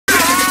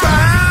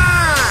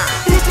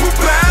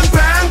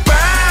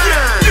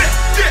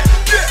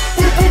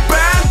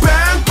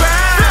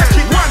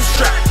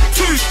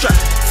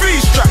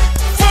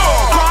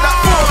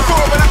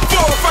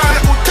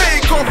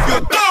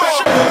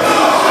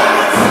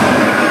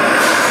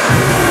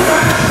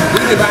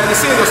the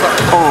scenes or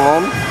something?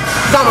 Calm.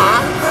 Dumber.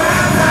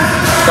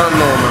 Don't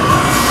know, man.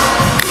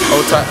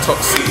 Old type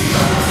toxic.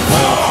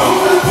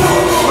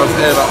 Man's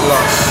air like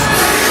lust.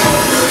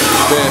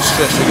 Bare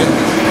stress, you get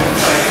me?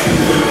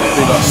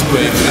 Big up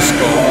Spray,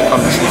 Frisco,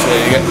 countries here,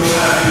 you get me?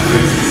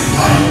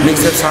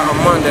 Mixtapes out on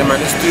Monday,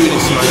 man. Let's do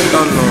this, man. You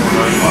don't know,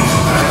 man.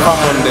 Come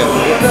on, then.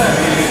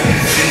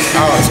 It's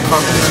out, it's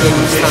coming, it's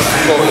time to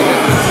go, you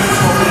get me?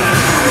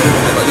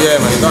 But yeah,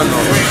 man, you don't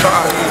know. Shout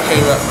out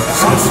UK rap, man.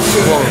 It's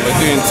wrong, we're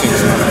doing things,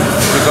 man.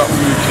 Big up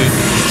UK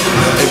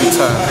every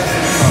time.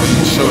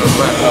 Show them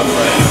right love,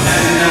 right?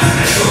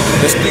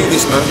 Let's do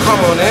this, man.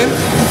 Come on, in.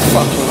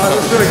 Fucking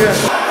let's do it again.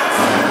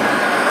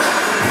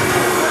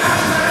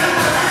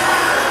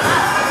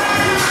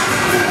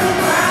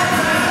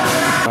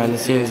 Behind the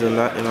scenes and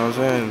that, you know what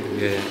I'm saying?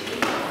 Yeah.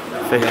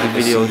 Fekky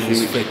video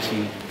shoot.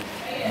 Fekky,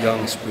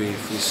 Young Spray,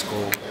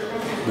 Frisco,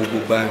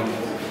 Bubble Bang.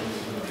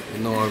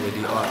 You know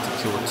already,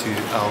 Article 2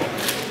 out.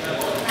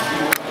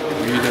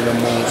 Really the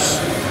most.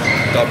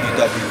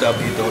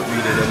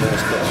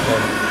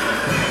 www.reallythemmost.com.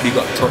 Big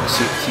up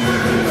Toxic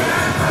TV.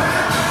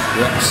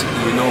 Rap City,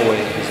 you know where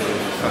it is,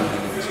 family.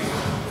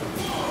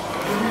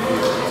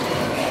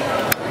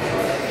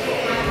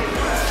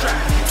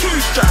 Two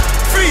strap,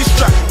 three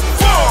strap,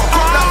 four.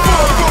 Got that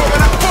 4-4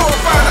 and that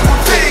 4-5 that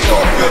will take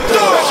off your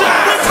door.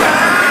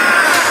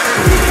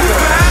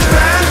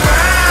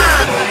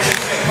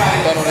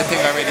 Done all the thing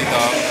already,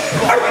 dog.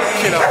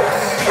 Killer.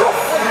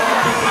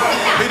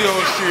 Video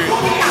shoot.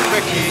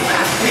 Fekky.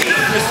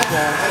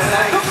 Frisco.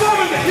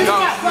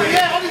 Young Spray.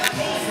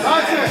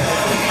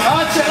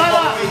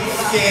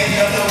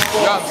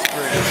 Young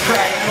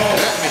Spray.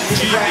 Let me.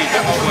 GB.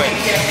 Get my way.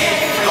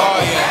 Oh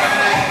yeah.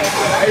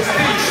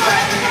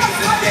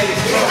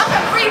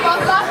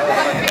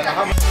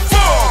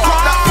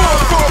 Got that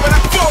 4-4 and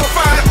that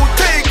 4-5 that will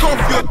take off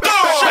your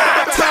door.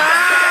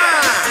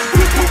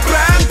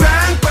 Bang,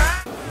 bang,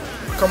 bang.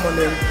 Come on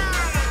then.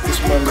 This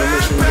man, make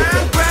sure we get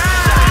that.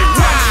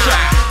 One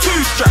strap,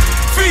 two strap,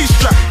 three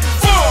strap,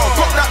 four.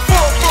 Got that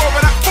 4-4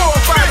 and that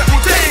 4-5 that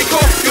will take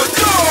off your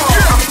door.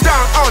 I'm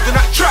down hard in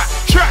that track,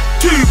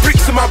 2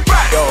 bricks in my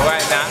back. Yo,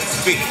 right now,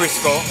 Big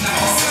Frisco.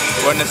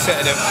 We're on the set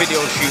of the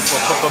video shoot for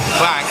Proper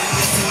Bang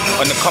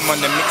on the Come On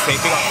the mixtape.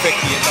 Big up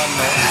Fekky, you done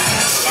know.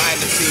 Behind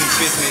the scenes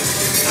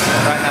business.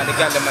 Right now, the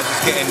gal them are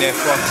just getting their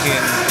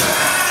fucking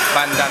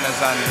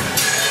bandanas and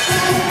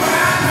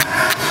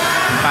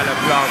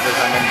balaclavas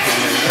and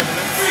everything.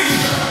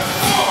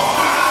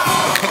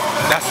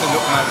 That's the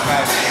look, man,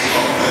 guys.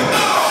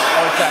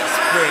 All that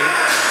spray.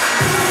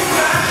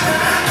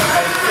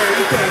 Hey, spray,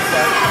 look at this,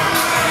 man.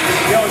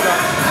 Yo,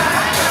 done.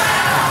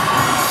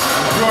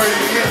 I'm drawing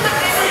you in.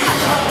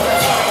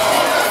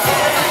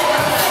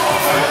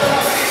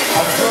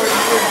 I'm drawing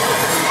you in.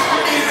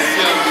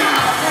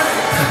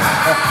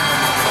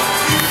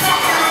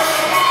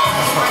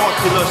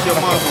 Fucking lost your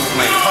marbles,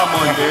 mate. Come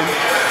on, then.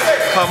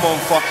 Come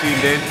on, fucking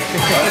then.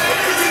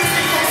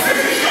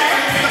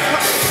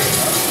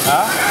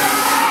 Huh?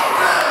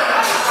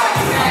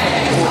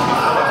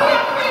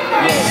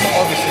 Yeah, so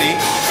obviously,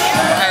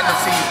 behind the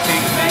scenes thing,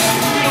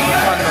 you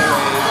can't know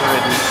what it is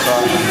already, so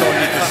don't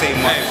need to say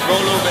much.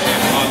 Roll over him,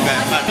 my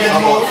man.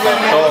 Come on,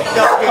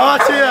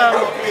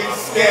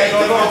 Scared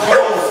of the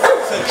ghost,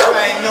 so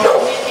try no.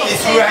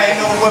 This right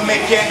now will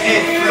make your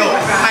head flow.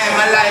 I am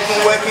alive and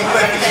working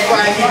perfectly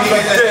fine, you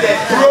niggas are dead,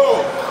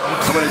 bro.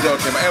 I'm only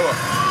joking, but anyway,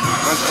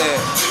 man's there,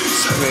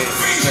 Spray,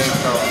 same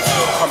town.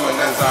 Come on,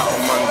 that's out on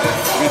Monday.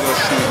 Video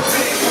shoot,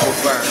 Bubble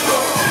Bang,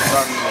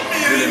 done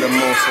really the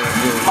most of the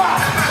deal.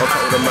 I'll talk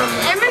to the man.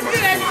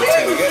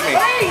 You get me?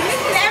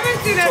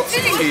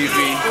 Toxic TV.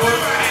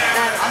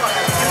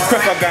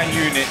 Cracker Gang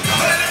Unit.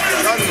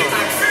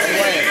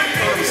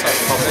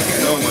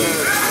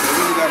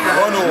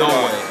 One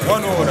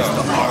order.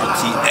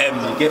 RTM,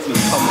 you get me?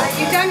 Come on.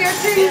 You done your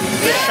thing?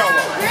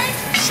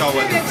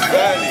 Shower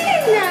early.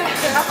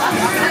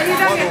 You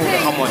done your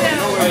thing? Come on.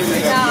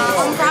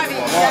 I'm proud of you.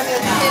 You done your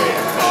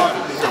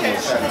thing.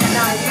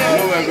 No,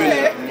 you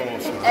didn't.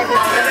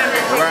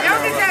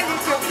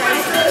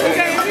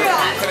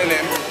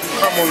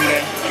 Come on then,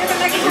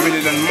 we're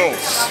really the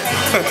most.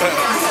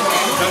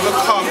 Never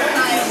come,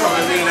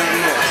 we're really the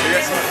most. You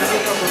get me?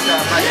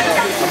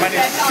 Man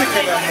is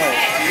sicker than most.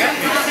 You get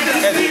me?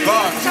 It's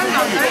gone.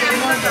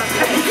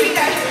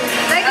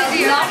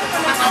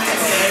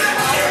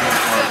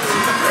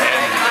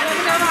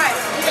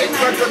 Hey,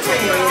 grab your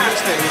thing on your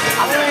mixtape.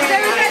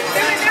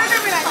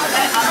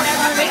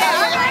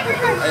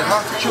 Hey,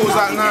 hard to choose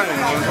that now, you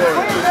know,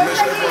 make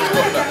sure everyone's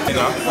got that. You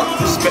know,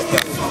 respect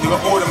that. You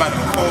got all the man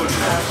who called you.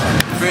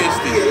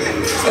 Thirsty.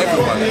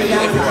 Everyone.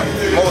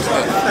 Most of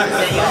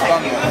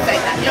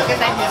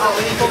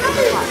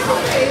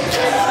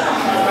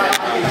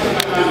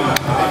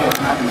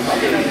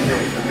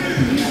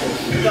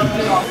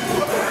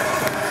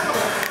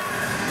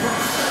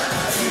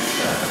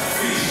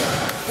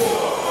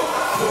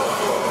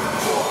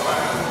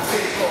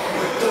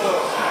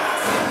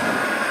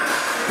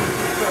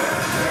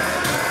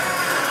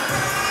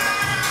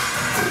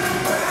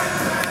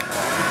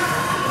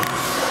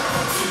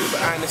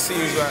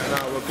scenes right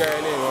now, we're going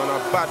in, we're on a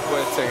bad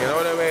boy thing, you know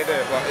what I mean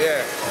there? But yeah,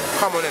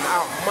 come on in,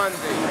 out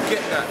Monday, get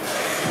that.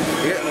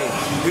 You get me?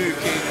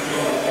 Fekky,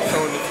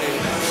 Tony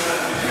thing.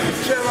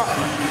 Cheer up.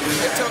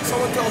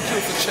 Someone tell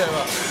kids to cheer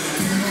up.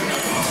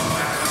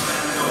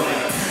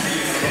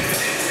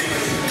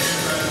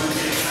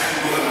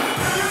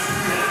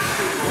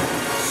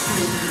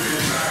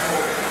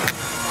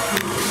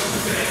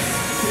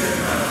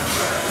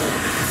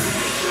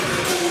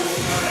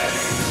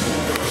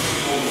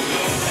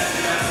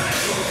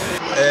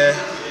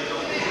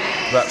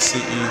 Rap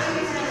City,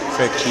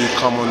 Fekky,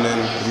 come on in,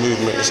 the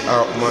movement is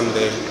out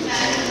Monday.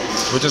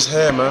 We're just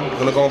here, man. We're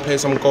gonna go and play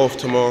some golf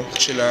tomorrow,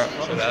 chill out,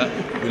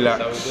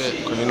 relax.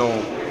 Because you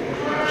know,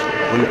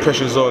 when the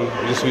pressure's on,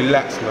 we just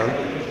relax, man.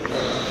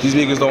 These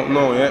niggas don't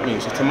know, you get me?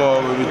 So tomorrow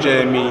we're with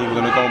Jamie, we're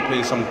gonna go and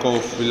play some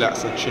golf,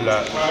 relax and chill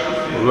out.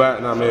 But right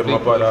now, I'm here with my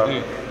brother,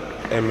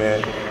 M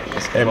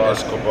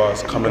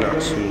Escobar's coming out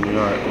soon, you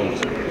know how it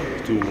goes.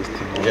 He's doing this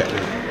thing, you get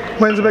me?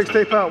 When's the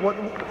mixtape out?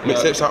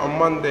 Mixtape's out on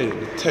Monday,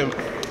 the 10th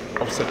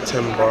of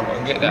September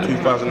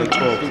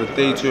 2012. It's a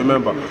day to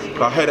remember.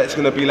 But I heard that it's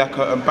going to be like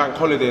a bank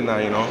holiday now,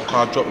 you know,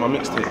 because I dropped my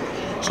mixtape.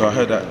 So I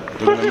heard that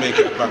they're going to make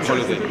it a bank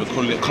holiday. We're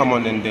calling it Come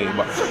On Then Day.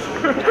 But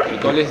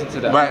go listen to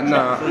that. Right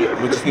now,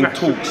 we're just in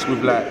talks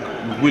with like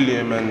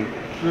William and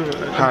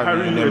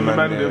Harry and them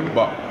man there.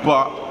 But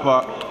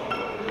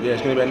yeah,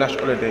 it's going to be a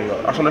national holiday. I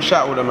just want to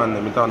shout all the man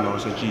there. We done now.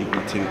 It's a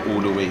GB thing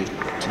all the way to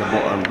the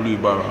bottom.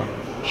 Blueborough,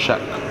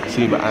 Shaq,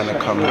 see but Anna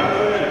coming,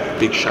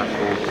 Big Shaq,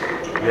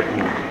 get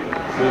me.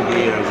 All the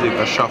years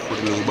I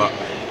shuffled me, but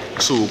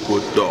it's all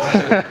good though.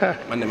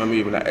 Man, them are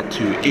moving like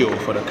too ill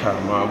for the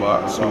camera,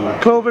 but so.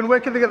 Clothing, where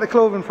can they get the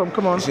clothing from?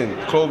 Come on. Listen,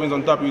 clothing's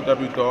on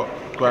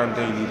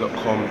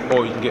www.granddaily.com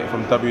or you can get it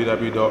from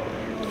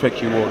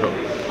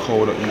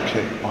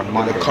www.fekkyworld.co.uk. On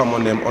Monday. Come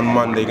on them on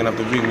Monday, you're gonna have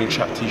the Ring Me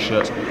Chat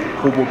t-shirts.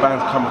 Football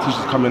bands coming,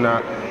 t-shirts coming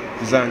out.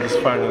 Design just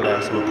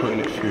finalised, so we're putting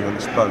it through and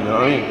it's done, you know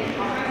what I mean?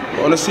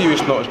 But on a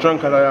serious note, as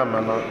drunk as I am,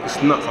 man,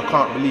 it's nuts. I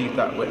can't believe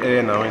that we're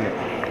there now, innit?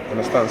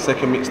 Understand?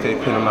 Second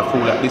mixtape in, and I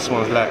feel like this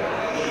one's like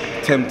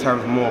 10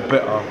 times more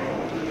better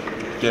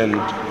than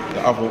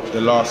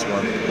the last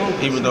one.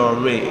 Even though I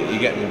rate it, you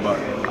get me, but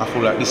I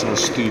feel like this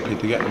one's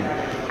stupid, you get me.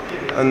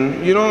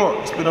 And you know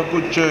what? It's been a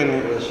good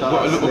journey.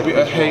 Got a little bit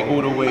of hate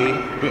all the way,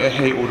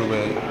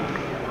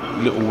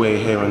 little way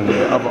here and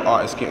there. Other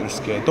artists getting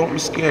scared. Don't be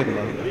scared,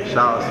 man.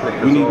 Shout out Slick.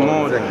 We need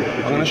more than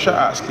I'm gonna shout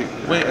out Slick.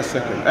 Wait a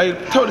second. Hey,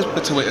 tell this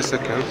bit to wait a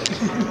second.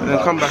 And then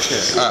come back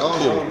here.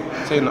 Alright, cool.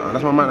 Say nothing.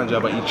 That's my manager,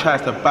 but he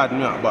tries to bad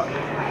me up, but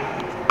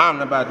I'm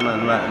the bad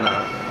man right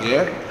now.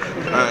 Yeah?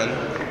 And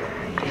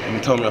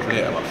you tell me off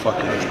later about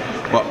fucking it.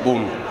 But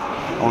boom. I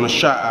wanna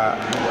shout out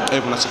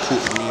everyone that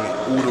supported me,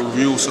 all the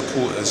real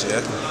supporters,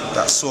 yeah,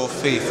 that saw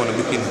faith from the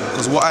beginning.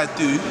 Because what I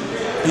do,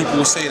 people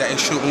will say that it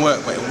shouldn't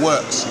work, but it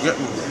works, you get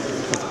me?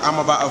 I'm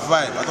about a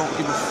vibe. I don't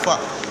give a fuck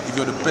if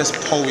you're the best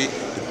poet,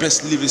 the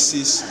best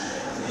lyricist.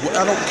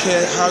 I don't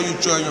care how you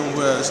join your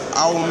words.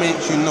 I will make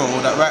you know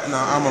that right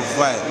now I'm a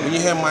vibe. When you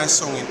hear my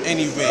song in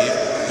any rave,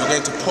 you're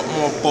going to pop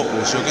more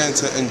bottles. You're going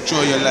to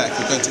enjoy your life.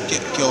 You're going to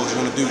get girls.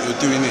 You're going to do what you're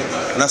doing it.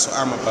 And that's what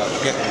I'm about.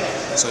 You get me?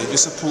 So if you're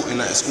supporting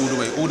that, it's all the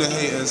way. All the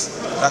haters,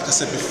 like I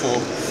said before,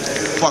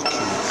 fuck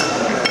you.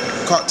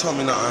 You can't tell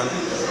me nothing.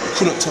 You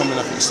couldn't tell me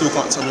nothing. You still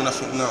can't tell me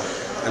nothing now.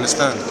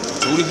 Understand?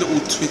 So all these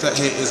little Twitter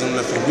haters and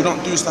everything, we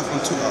don't do stuff on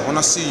Twitter. When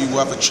I see you,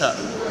 we'll have a chat.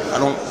 I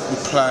don't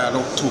reply, I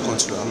don't talk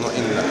on Twitter, I'm not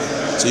in that.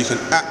 So you can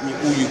at me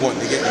all you want,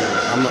 you get me?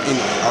 I'm not in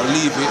it. I'll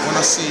leave it. When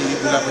I see you,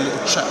 we'll have a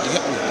little chat, you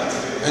get me?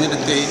 End of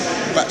the day,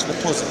 back to the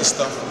positive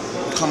stuff.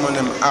 Come on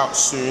them out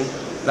soon.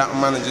 Like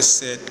my manager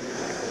said,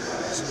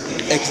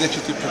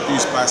 executive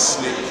produced by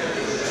Slick.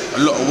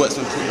 A lot of work's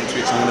been put into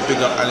it. So I'm gonna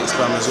big up Alex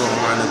Bam as well,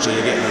 my manager, you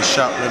get me?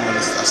 Shout them,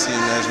 I see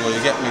him there as well, you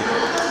get me?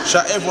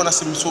 Shout everyone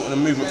that's been sorting the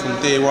movement from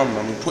day one,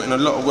 man. We're putting a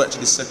lot of work to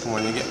the second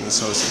one, you get me?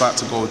 So it's about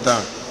to go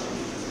down.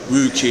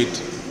 Rue Kid,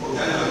 we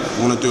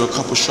want to do a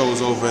couple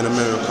shows over in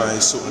America,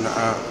 he's sorting it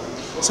out.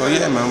 So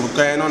yeah, man, we're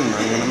going on, man.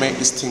 We're going to make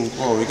this thing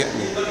grow, you get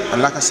me?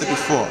 And like I said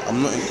before,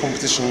 I'm not in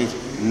competition with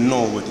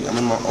nobody. I'm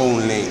in my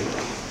own lane.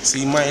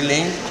 See my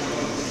lane?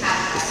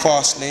 The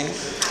fast lane.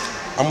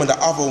 I'm in the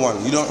other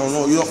one. You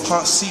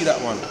can't see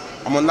that one.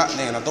 I'm on that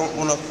lane. I don't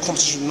want a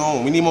competition with no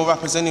one. We need more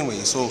rappers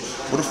anyway. So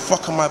what the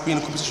fuck am I being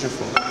in a competition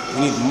for?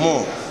 We need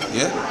more,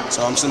 yeah?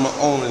 So I'm just in my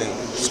own lane.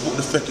 Support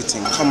the Fekky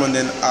team. Come on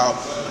then out,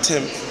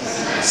 10th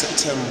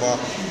September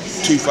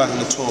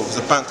 2012. It's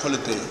a bank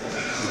holiday.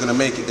 We're gonna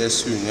make it there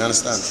soon, you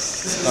understand?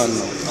 Done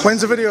now.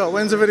 When's the video out?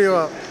 The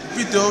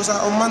video's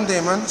out on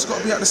Monday, man. It's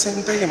gotta be out the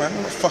same day, man.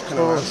 I'm not fucking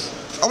around.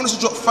 I want us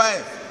to drop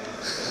 5.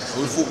 So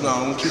we thought now,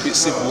 I'm gonna keep it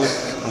simple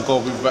and go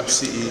with Rap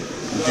City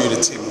and do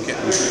the thing, get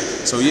me.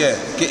 So yeah,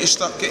 get your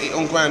stuff, get it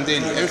on Gram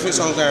Daily. Everything's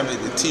on Gram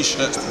Daily, the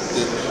t-shirts,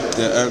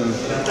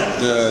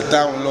 the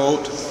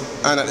download,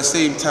 and at the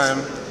same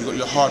time, you got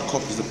your hard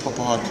copies, the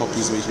proper hard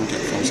copies where you can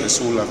get from. So it's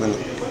all love, innit?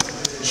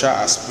 Shout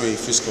out Spray,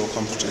 Frisco,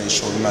 come to today's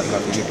show, mad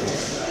love, you get me.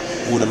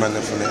 All the man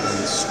there from it, and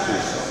it's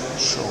cool.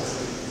 Show.